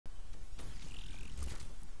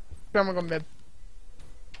I'm gonna go mid.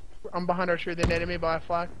 I'm behind our tree. They naded me by a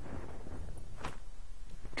flag.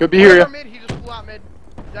 Could be here. Mid. He just flew out mid.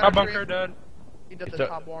 My bunker dead. He did the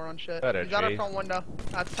top wall run shit. He's out our front window.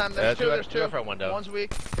 That's 10. There's two. There's two. Front window. One's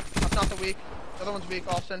weak. That's not the weak. The other one's weak,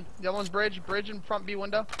 Austin. The other one's bridge. Bridge in front B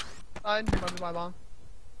window. Side. Might be my bomb.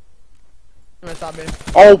 I'm gonna top B.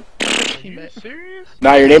 Oh! Are you serious?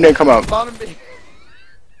 Nah, your name didn't come up. Bottom B.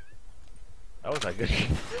 That was not good.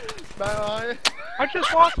 Bye. I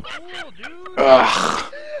just lost pool, dude.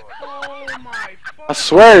 Ugh. Oh my fuck. I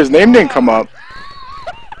swear his name didn't come up.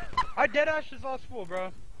 I deadass just lost pool,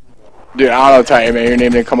 bro. Dude, I don't know, tell you, man. Your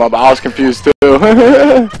name didn't come up. I was confused too.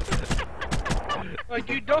 Like,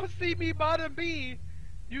 you don't see me bottom B.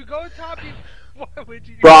 You go top B. Why would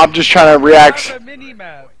you? Bro, I'm just trying to react. Mini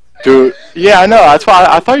map. Dude, yeah, I know. That's why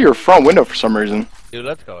I thought you were front window for some reason. Dude,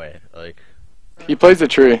 let's go away. Like, He plays the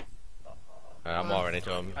tree. I'm already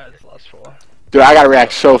to him. I just lost 4. Dude, I gotta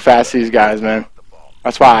react so fast to these guys, man.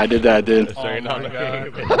 That's why I did that, dude. So you're not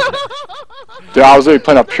looking. Dude, I was literally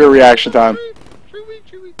playing a pure reaction time.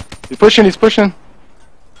 He's pushing, he's pushing.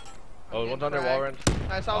 Oh, one's under wall run.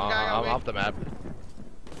 Nice, I'm off the map. To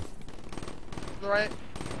the right.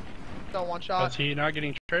 Don't one shot. Is he not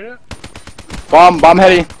getting traded? Bomb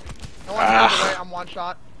heady. No one to the right, I'm one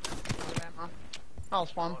shot. That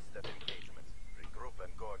was fun.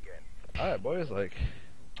 Alright, boys, like.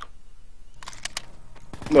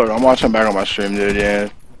 Look, I'm watching back on my stream, dude, yeah.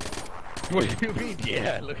 What do you mean?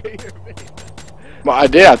 Yeah, look at your face. Well, I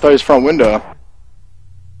did, I thought he was front window.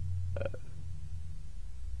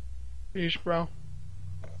 Yeesh, bro.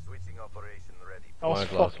 Switching operation ready.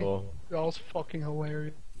 That was fucking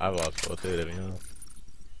hilarious. I've lost both, too, to be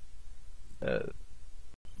honest.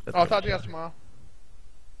 I'll talk to you guys tomorrow.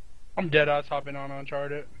 I'm deadass hopping on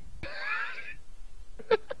Uncharted.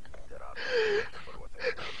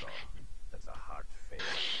 That's a hard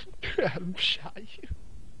face. Adam shot you.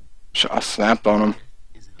 I snapped on him.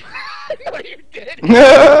 No, you did.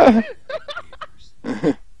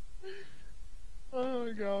 Oh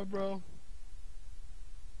my god, bro.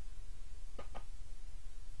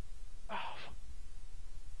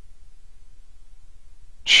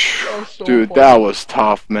 So Dude, funny. that was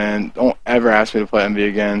tough, man. Don't ever ask me to play MV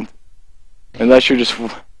again. Unless you're just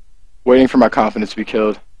waiting for my confidence to be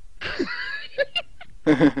killed.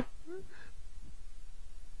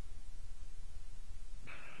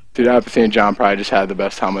 Dude, Apathy and John probably just had the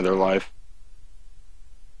best time of their life.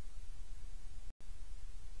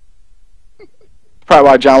 Probably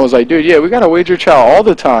why John was like, dude, yeah, we gotta wager chow all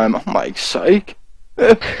the time. I'm like, psych.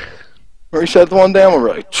 Reset the one down, we're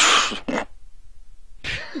like,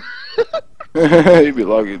 he'd be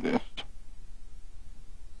lucky, dude.